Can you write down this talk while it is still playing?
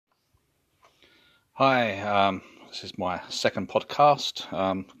Hi, this is my second podcast.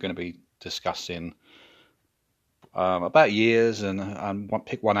 I'm going to be discussing about years and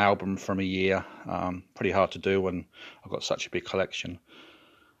pick one album from a year. Pretty hard to do when I've got such a big collection.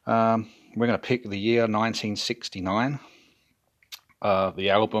 We're going to pick the year 1969. The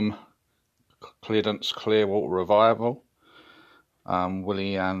album Creedence Clearwater Revival,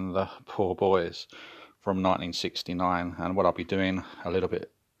 Willie and the Poor Boys from 1969. And what I'll be doing a little bit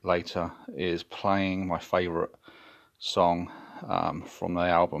later is playing my favourite song from the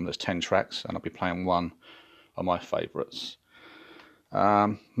album. There's 10 tracks and I'll be playing one of my favourites.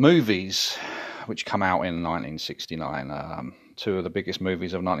 Movies which come out in 1969. Two of the biggest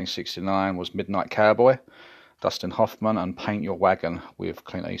movies of 1969 was Midnight Cowboy, Dustin Hoffman, and Paint Your Wagon with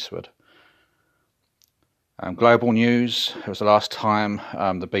Clint Eastwood. Global news, it was the last time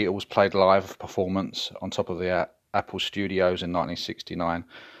the Beatles played live performance on top of the Apple Studios in 1969,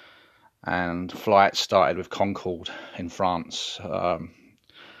 and flights started with Concorde in France.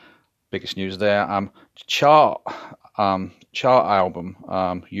 Biggest news there. Chart album,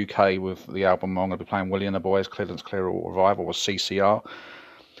 UK with the album I'm going to be playing, Willie and the Boys, Creedence Clearwater Revival, was CCR.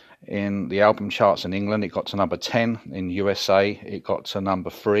 In the album charts in England, it got to number 10. In USA, it got to number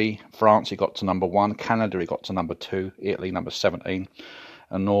 3. France, it got to number 1. Canada, it got to number 2. Italy, number 17.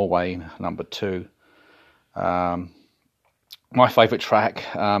 And Norway, number 2. My favourite track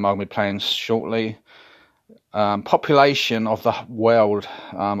I'm going to be playing shortly. Population of the world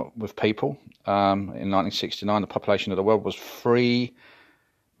with people. In 1969, the population of the world was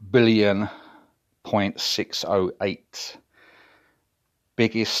 3,608,000,000.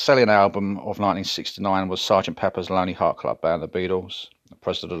 Biggest selling album of 1969 was Sgt. Pepper's Lonely Heart Club Band, the Beatles. The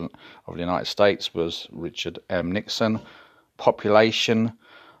President of the United States was Richard M. Nixon. Population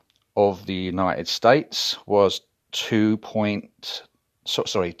of the United States was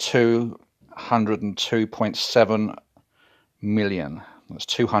 202.7 million. That's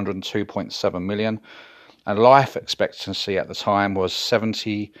 202.7 million. And life expectancy at the time was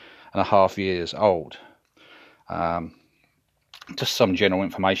 70 and a half years old. Just some general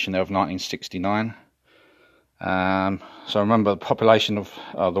information there of 1969. So remember, the population of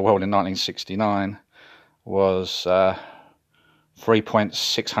the world in 1969 was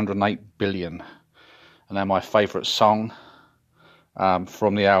 3.608 billion. And then my favourite song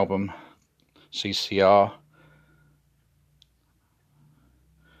from the album CCR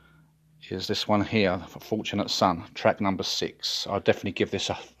is this one here, Fortunate Son, track number 6. I'll definitely give this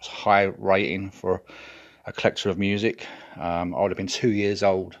a high rating for a collector of music. I would have been 2 years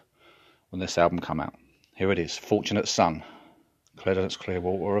old when this album came out. Here it is, Fortunate Son, Creedence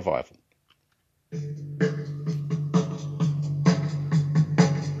Clearwater Revival.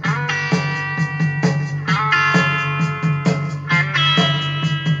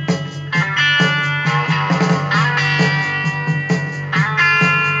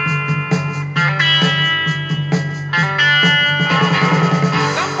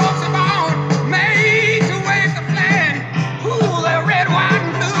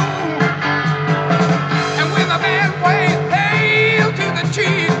 Hail to the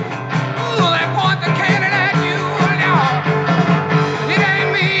chief, ooh, they point the cannon at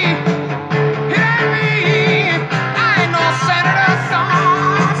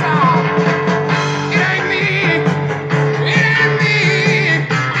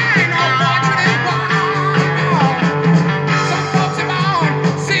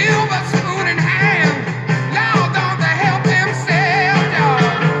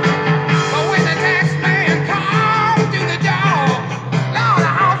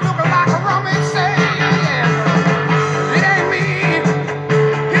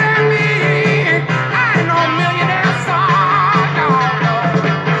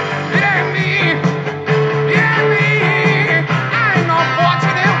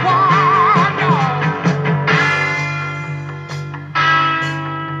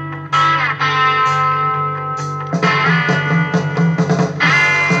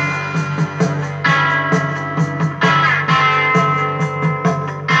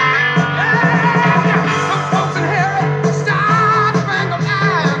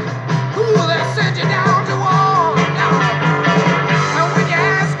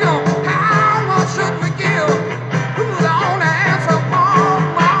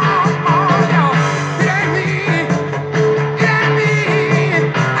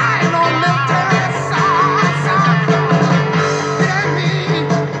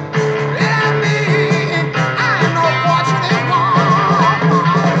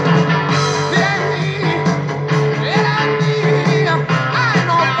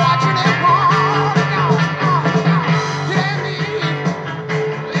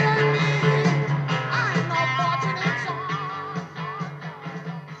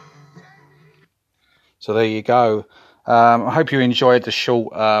So there you go. I hope you enjoyed the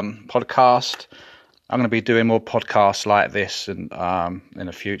short podcast. I'm going to be doing more podcasts like this, and in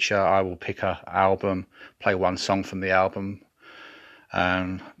the future I will pick an album, play one song from the album,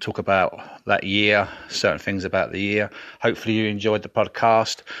 and talk about that year, certain things about the year. Hopefully you enjoyed the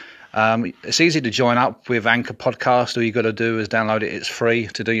podcast. It's easy to join up with Anchor Podcast. All you got to do is download it. It's free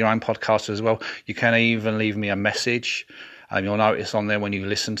to do your own podcast as well. You can even leave me a message. You'll notice on there when you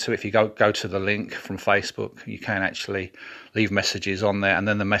listen to it, if you go to the link from Facebook, you can actually leave messages on there, and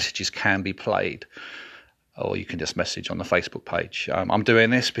then the messages can be played. Or you can just message on the Facebook page. I'm doing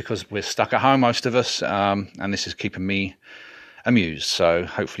this because we're stuck at home, most of us, and this is keeping me amused. So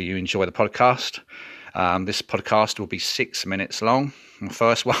hopefully you enjoy the podcast. This podcast will be 6 minutes long. The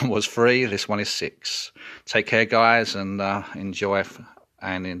first one was 3. This one is 6. Take care, guys, and enjoy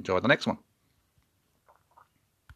the next one.